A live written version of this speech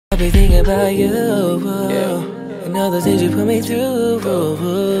I've been thinking about you, and all the things you put me through.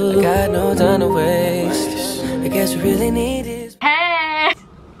 I got no time to waste. I guess we really need this. Hey!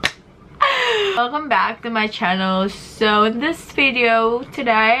 Welcome back to my channel. So in this video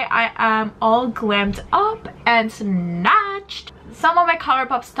today, I am all glammed up and snatched. Some of my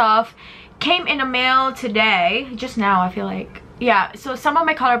colourpop stuff came in the mail today. Just now, I feel like. Yeah, so some of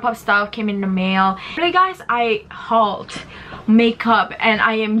my colourpop stuff came in the mail. Really guys, I hauled makeup and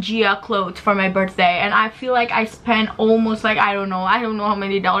IMG clothes for my birthday, and I feel like I spent almost like I don't know how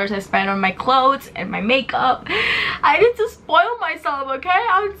many dollars I spent on my clothes and my makeup. I need to spoil myself, okay?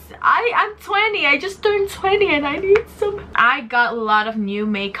 I'm 20. I just turned 20 and I need some. I got a lot of new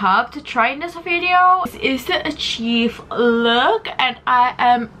makeup to try in this video. This is the achieve look, and I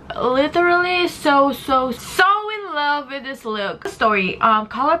am literally so in love with this look. Story,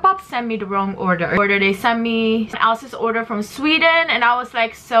 Colourpop sent me the wrong order. They sent me someone else's order from Sweden, and I was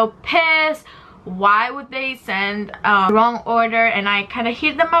like so pissed. Why would they send the wrong order? And I kind of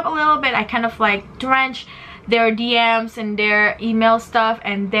hit them up a little bit. I kind of like drenched their DMs and their email stuff,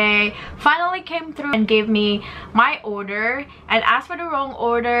 and they finally came through and gave me my order. And as for the wrong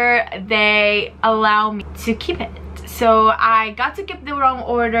order, they allow me to keep it. So I got to keep the wrong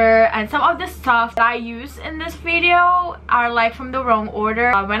order, and some of the stuff that I use in this video are like from the wrong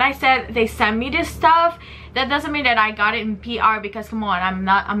order. When I said they sent me this stuff, that doesn't mean that I got it in PR, because come on,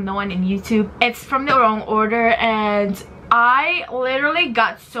 I'm no one in YouTube. It's from the wrong order, and I literally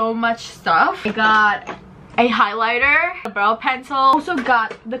got so much stuff. I got a highlighter, a brow pencil, also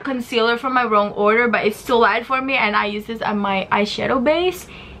got the concealer from my wrong order, but it's too light for me, and I use this on my eyeshadow base.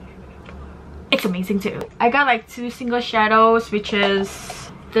 It's amazing too. I got like two single shadows, which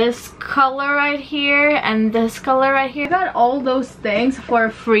is this color right here and this color right here. I got all those things for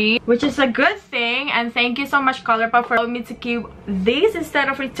free, which is a good thing, and thank you so much Colourpop for allowing me to keep these instead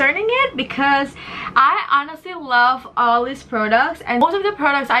of returning it, because I honestly love all these products, and most of the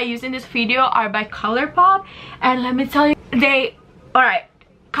products I use in this video are by Colourpop. And let me tell you,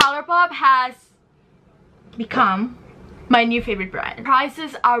 Colourpop has become my new favorite brand.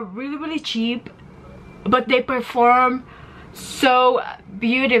 Prices are really cheap, but they perform so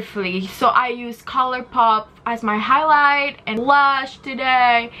beautifully. So I use Colourpop as my highlight and blush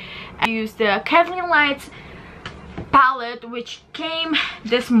today. I use the Kathleen Lights palette, which came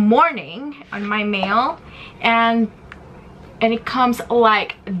this morning on my mail, and it comes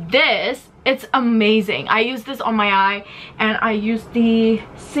like this. It's amazing. I use this on my eye, and I use the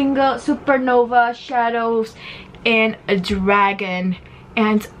single supernova shadows in a dragon,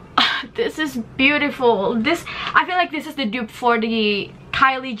 and this is beautiful. I feel like this is the dupe for the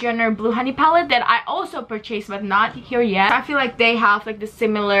Kylie Jenner Blue Honey palette that I also purchased but not here yet. I feel like they have like the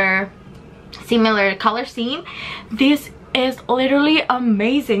similar color scheme. This is literally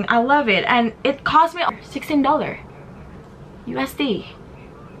amazing. I love it, and it cost me $16 USD,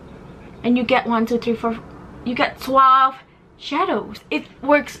 and you get 1, 2, 3, 4, you get 12 shadows. It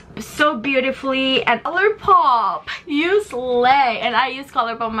works so beautifully. And Colourpop, you slay. And I use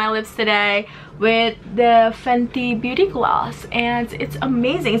Colourpop on my lips today with the Fenty Beauty Gloss, and it's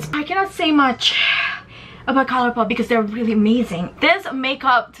amazing. I cannot say much about Colourpop because they're really amazing. This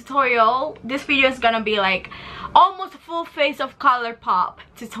makeup tutorial, this video is gonna be like almost a full face of Colourpop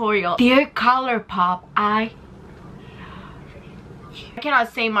tutorial. Dear Colourpop, I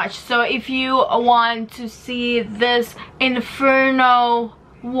cannot say much. So if you want to see this inferno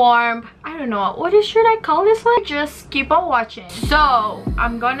warm, I don't know, should I call this one? Just keep on watching. So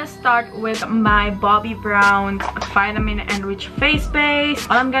I'm gonna start with my Bobbi Brown vitamin enriched face base.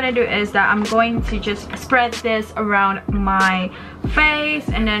 All I'm gonna do is that I'm going to just spread this around my face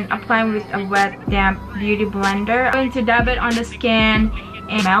and then apply with a wet damp beauty blender. I'm going to dab it on the skin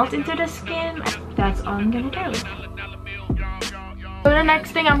and melt into the skin. That's all I'm gonna do. So the next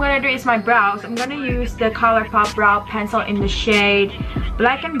thing I'm gonna do is my brows. I'm gonna use the Colourpop brow pencil in the shade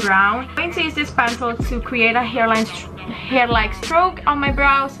Black and Brown. I'm going to use this pencil to create a hair-like stroke on my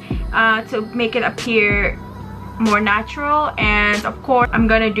brows to make it appear more natural. And of course, I'm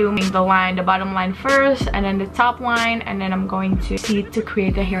gonna do the bottom line first, and then the top line, and then I'm going to proceed to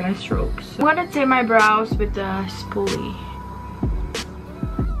create the hairline stroke. So I'm gonna take my brows with the spoolie.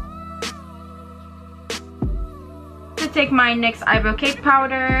 Take my NYX eyebrow cake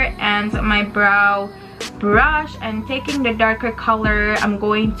powder and my brow brush, and taking the darker color, I'm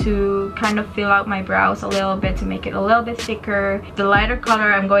going to kind of fill out my brows a little bit to make it a little bit thicker. The lighter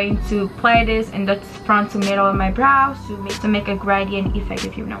color, I'm going to apply this in the front to middle of my brows to make a gradient effect,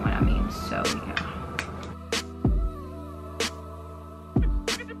 if you know what I mean. So yeah.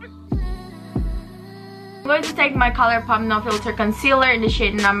 going to take my ColourPop No Filter Concealer in the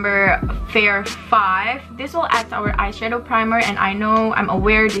shade number Fair 5. This will act our eyeshadow primer, and I know, I'm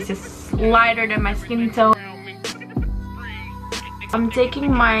aware this is lighter than my skin tone. I'm taking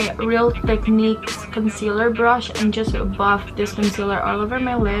my Real Techniques concealer brush and just buff this concealer all over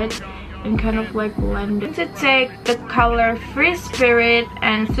my lid and kind of like blend it. To take the color Free Spirit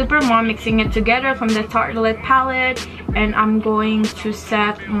and Supermom, mixing it together from the Tartelette palette, and I'm going to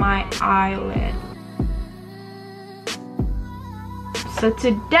set my eyelid. So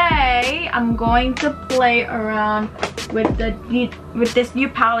today I'm going to play around with this new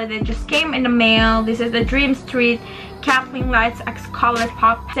palette that just came in the mail. This is the Dream Street Kathleen Lights X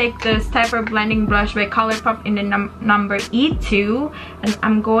ColourPop. Take the Stepper blending brush by ColourPop in the number E2, and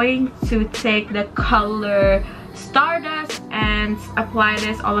I'm going to take the color Stardust and apply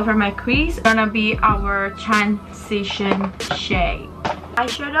this all over my crease. It's gonna be our transition shade.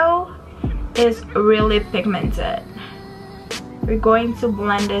 Eyeshadow is really pigmented. We're going to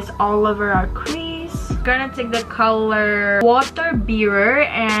blend this all over our crease. We're gonna take the color Water Bearer,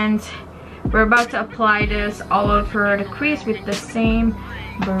 and we're about to apply this all over the crease with the same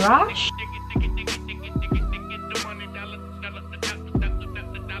brush.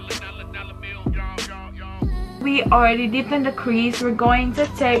 We already deepened the crease. We're going to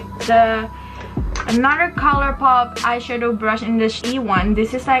take another ColourPop eyeshadow brush in this E1.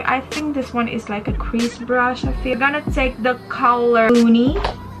 This is like, I think this one is like a crease brush. I feel. We're gonna take the color Looney.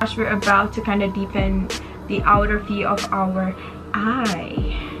 We're about to kind of deepen the outer V of our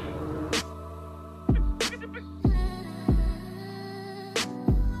eye.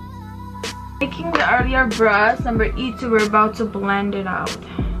 Taking the earlier brush, number E2, we're about to blend it out.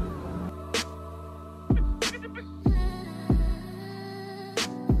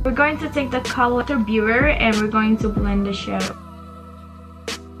 We're going to take the color Bearer and we're going to blend the shadow.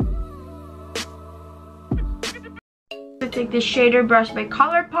 To take the shader brush by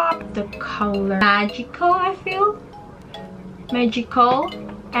ColourPop, the color Magical, I feel. Magical.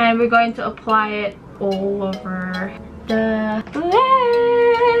 And we're going to apply it all over the lid.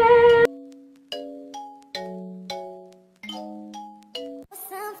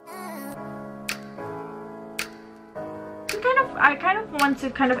 I kind of want to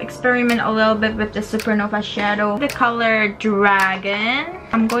experiment a little bit with the Supernova shadow. The color Dragon.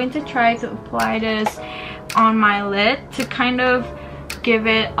 I'm going to try to apply this on my lid to kind of give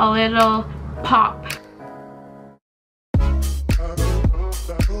it a little pop.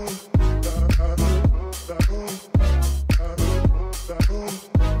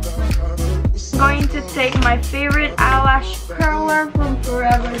 I'm going to take my favorite eyelash curler from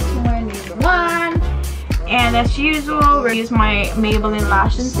Forever 21. And as usual, we'll use my Maybelline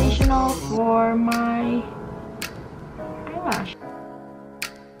Lash Sensational for my eyelash.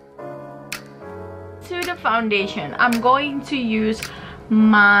 To the foundation, I'm going to use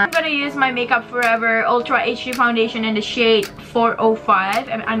my Makeup Forever Ultra HD foundation in the shade 405,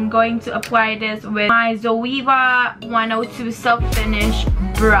 and I'm going to apply this with my Zoeva 102 Self Finish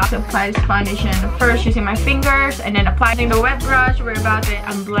brush. Apply this foundation first using my fingers, and then applying the wet brush. We're about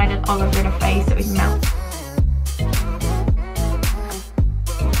to blend it all over the face so it melts.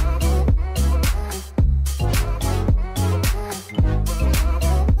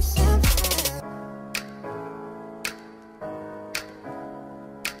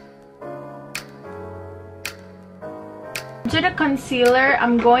 To the concealer,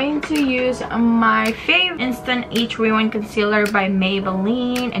 I'm going to use my favorite Instant Age Rewind Concealer by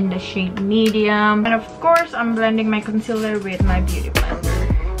Maybelline in the shade Medium. And of course, I'm blending my concealer with my Beauty Blender.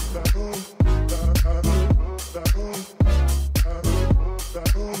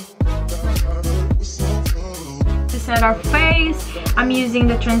 To set our face, I'm using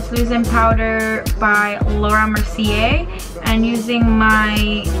the Translucent Powder by Laura Mercier and using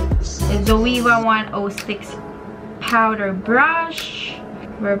my Zoeva 106 powder brush.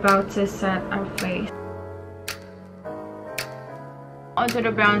 We're about to set our face. Onto the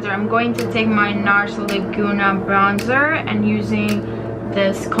bronzer, I'm going to take my NARS Laguna bronzer and using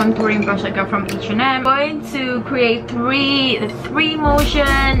this contouring brush I got from H&M. I'm going to create the three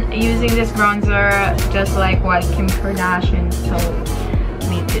motion using this bronzer, just like what Kim Kardashian told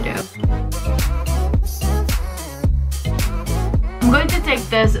me to do. I'm going to take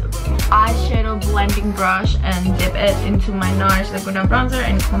this eyeshadow blending brush and dip it into my NARS Laguna bronzer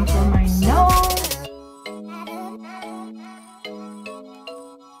and contour my nose.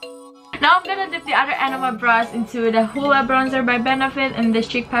 Now I'm gonna dip the other end of my brush into the Hoola bronzer by Benefit and the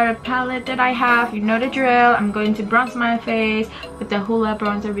Chic Pirate palette that I have. You know the drill. I'm going to bronze my face with the Hoola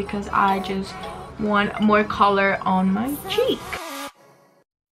bronzer because I just want more color on my cheek.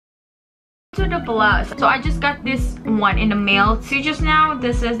 onto the blush. So I just got this one in the mail too just now.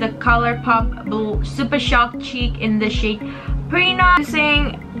 This is the ColourPop Blue Super Shock Cheek in the shade Prina.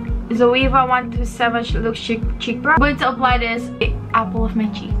 Using Zoeva 127 Look Chic Cheek Brush. I'm going to apply this at the apple of my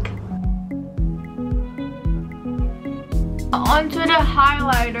cheek. Onto the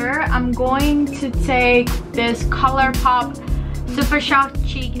highlighter, I'm going to take this ColourPop Super Shock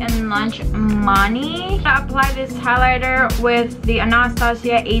Cheek and Lunch Money. I apply this highlighter with the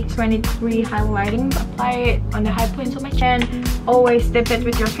Anastasia 823 highlighting. Apply it on the high points of my chin. Always dip it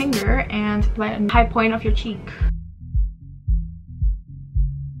with your finger and apply it on the high point of your cheek.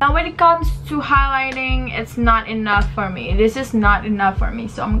 Now when it comes to highlighting, it's not enough for me. This is not enough for me.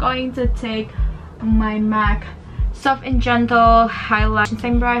 So I'm going to take my MAC Soft and Gentle highlight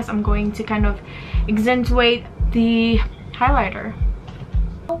brush. I'm going to kind of accentuate the highlighter.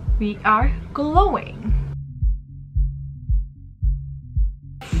 We are glowing.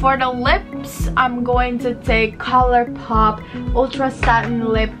 For the lips, I'm going to take ColourPop Ultra Satin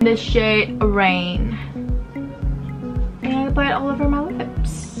Lip in the shade Rain. And apply it all over my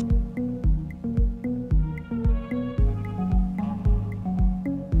lips.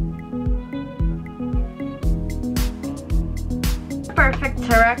 Perfect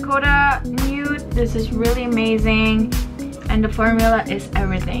terracotta nude. This is really amazing, and the formula is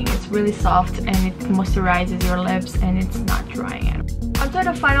everything. It's really soft and it moisturizes your lips and it's not drying at all. Onto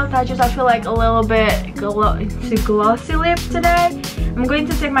the final touches, I feel like a little bit glossy lip today. I'm going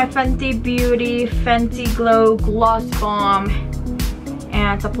to take my Fenty Beauty Fenty Glow Gloss Bomb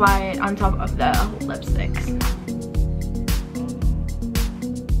and apply it on top of the lipsticks.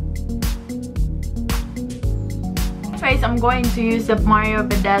 Face, I'm going to use the Mario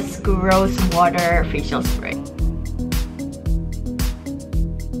Badescu Rose Water Facial Spray.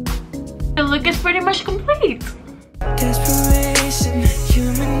 The look is pretty much complete. Desperation,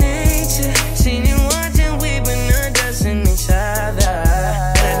 human nature. Seen you watching, we've been undressing each other.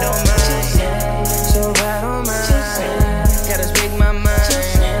 I don't mind, so I don't mind. Gotta speak my mind.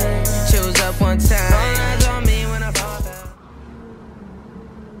 Shows up one time. All eyes on me when I fall down.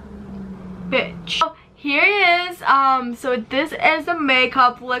 Bitch. Here it is. So this is the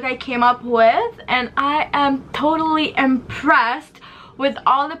makeup look I came up with, and I am totally impressed with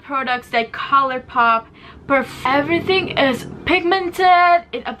all the products that ColourPop perfect. Everything is pigmented,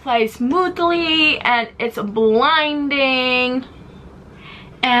 it applies smoothly, and it's blinding,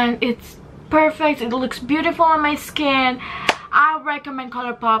 and it's perfect. It looks beautiful on my skin. I recommend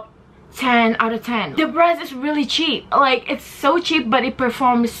ColourPop 10 out of 10. The price is really cheap. Like, it's so cheap, but it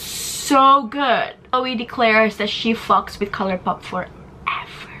performs so good. Chloe declares that she fucks with ColourPop forever.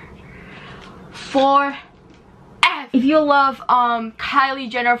 If you love Kylie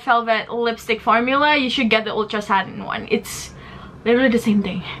Jenner Velvet lipstick formula, you should get the Ultra Satin one. It's literally the same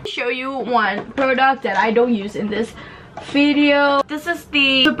thing. I'll show you one product that I don't use in this video. This is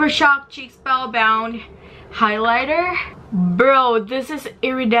the Super Shock Cheek Spellbound highlighter. Bro, this is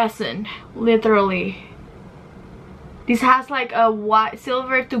iridescent, literally. This has like a white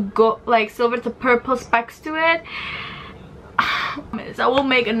silver to purple specks to it. I will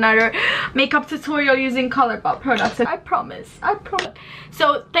make another makeup tutorial using ColourPop products. I promise.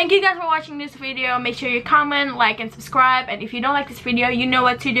 So thank you guys for watching this video. Make sure you comment, like, and subscribe. And if you don't like this video, you know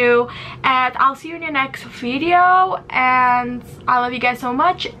what to do. And I'll see you in the next video. And I love you guys so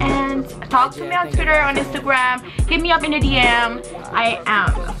much. And talk to me on Twitter, on Instagram. Hit me up in the DM. I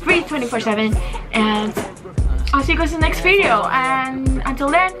am free 24/7. And I'll see you guys in the next video. And until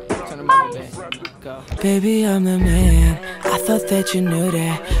then, bye. Baby, I'm the man. I thought that you knew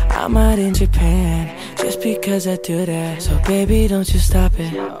that. I'm out in Japan just because I do that. So baby, don't you stop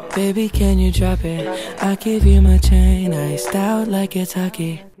it. Baby, can you drop it? I'll give you my chain, iced out like it's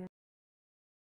hockey.